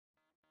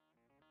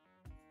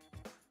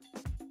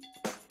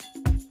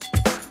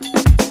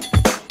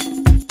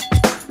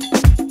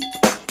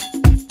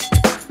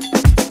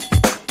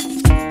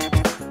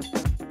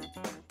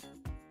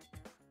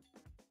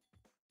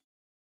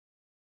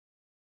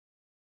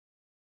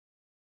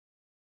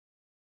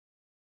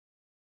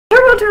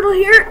Turbo Turtle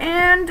here,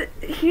 and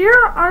here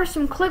are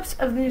some clips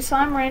of the new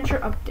Slime Rancher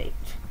update.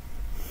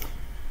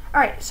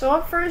 Alright, so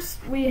up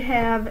first we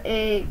have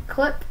a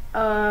clip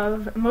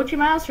of Mochi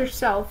Miles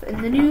herself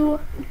in the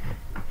new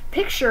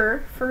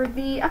picture for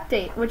the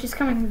update, which is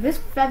coming this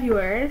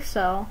February,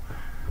 so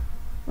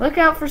look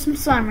out for some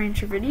Slime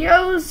Rancher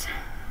videos,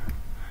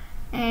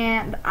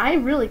 and I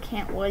really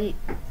can't wait.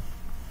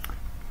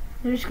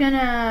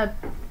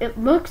 It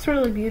looks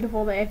really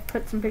beautiful. They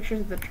put some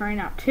pictures of the terrain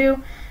out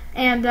too.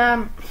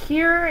 And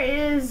here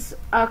is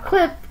a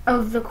clip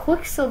of the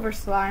Quicksilver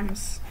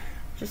slimes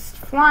just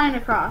flying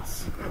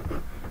across.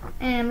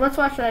 And let's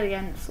watch that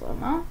again in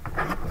slow-mo.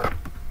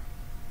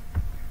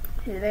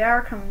 Here they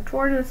are coming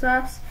towards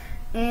us.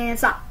 And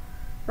stop.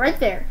 Right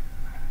there.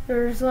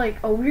 There's like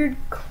a weird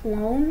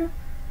clone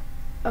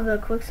of the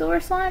Quicksilver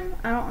slime.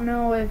 I don't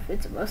know if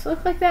it's supposed to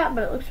look like that,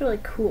 but it looks really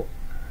cool.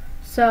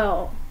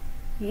 So,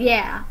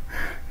 yeah.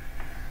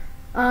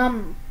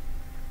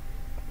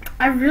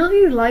 I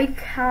really like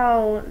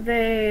how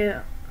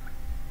they're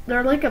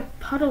like a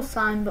puddle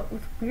slime but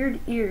with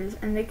weird ears,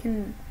 and it's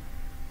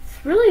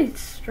really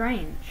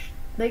strange.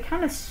 They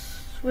kind of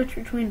switch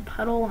between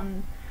puddle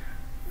and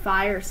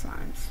fire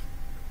slimes.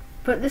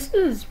 But this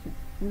is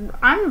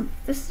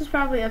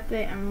probably the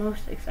update I'm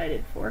most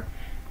excited for.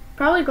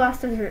 Probably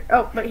Glass Desert.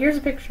 Oh, but here's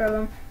a picture of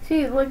them.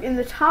 See, look, in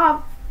the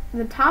top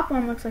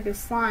one looks like a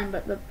slime,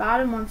 but the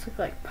bottom ones look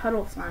like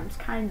puddle slimes,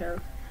 kind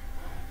of.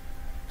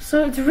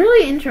 So it's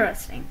really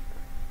interesting.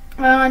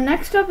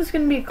 Next up is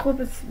going to be a clip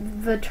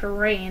of the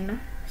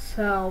terrain.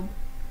 So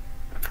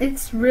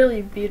it's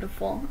really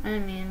beautiful. I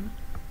mean,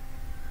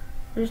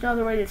 there's no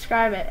other way to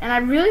describe it. And I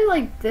really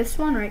like this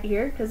one right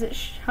here because it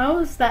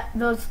shows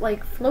those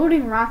like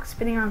floating rocks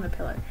spinning on the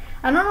pillar.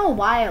 I don't know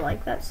why I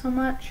like that so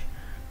much,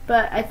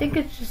 but I think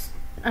it's just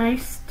a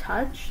nice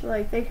touch.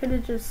 Like, they could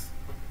have just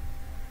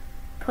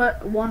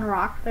put one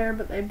rock there,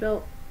 but they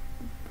built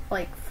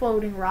like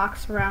floating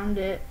rocks around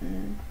it,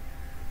 and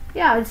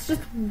yeah, it's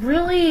just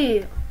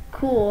really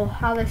cool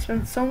how they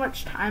spend so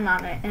much time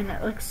on it, and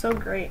it looks so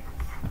great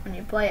when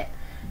you play it.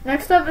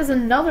 Next up is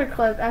another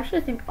clip. Actually,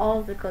 I think all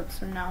of the clips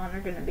from now on are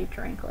going to be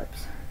terrain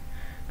clips,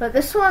 but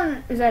this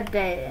one is at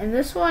day, and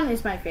this one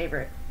is my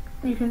favorite.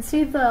 You can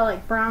see the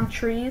like brown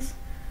trees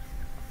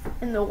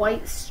and the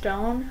white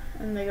stone,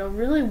 and they go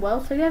really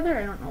well together.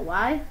 I don't know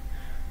why,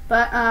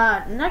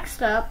 but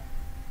next up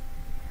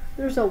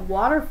there's a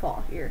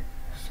waterfall here,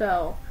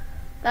 so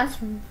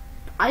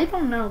I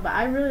don't know, but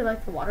I really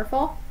like the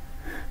waterfall.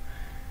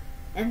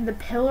 And the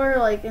pillar,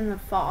 like, in the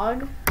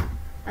fog.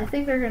 I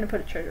think they're going to put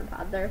a treasure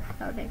pod there.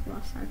 That would make the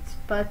most sense.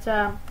 But,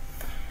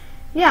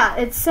 yeah,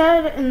 it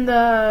said in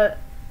the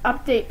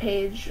update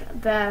page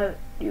that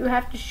you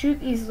have to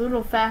shoot these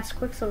little fast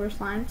Quicksilver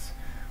slimes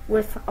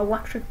with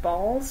electric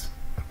balls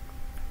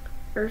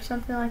or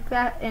something like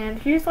that. And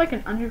here's, like,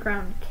 an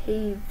underground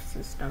cave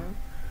system,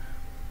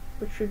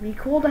 which would be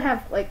cool to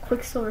have, like,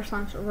 Quicksilver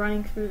slimes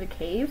running through the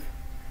cave.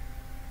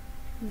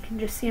 You can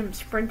just see them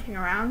sprinting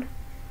around.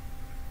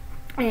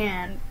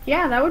 And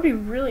yeah, that would be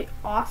really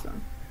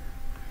awesome.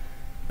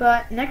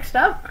 But next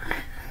up,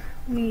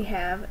 we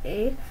have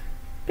a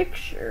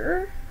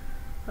picture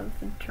of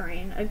the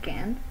terrain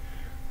again.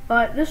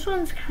 But this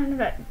one's kind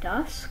of at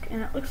dusk,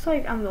 and it looks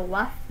like on the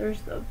left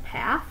there's the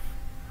path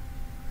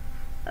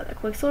that the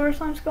Quicksilver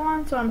slimes go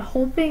on. So I'm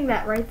hoping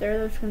that right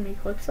there's going to be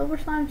Quicksilver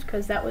slimes,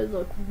 because that would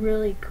look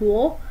really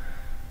cool.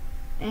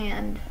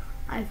 And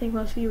I think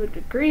most of you would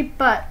agree,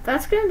 but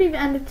that's going to be the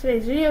end of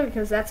today's video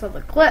because that's all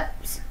the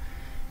clips.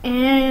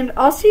 And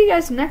I'll see you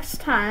guys next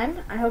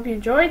time. I hope you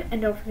enjoyed,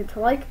 and don't forget to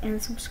like and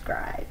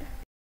subscribe.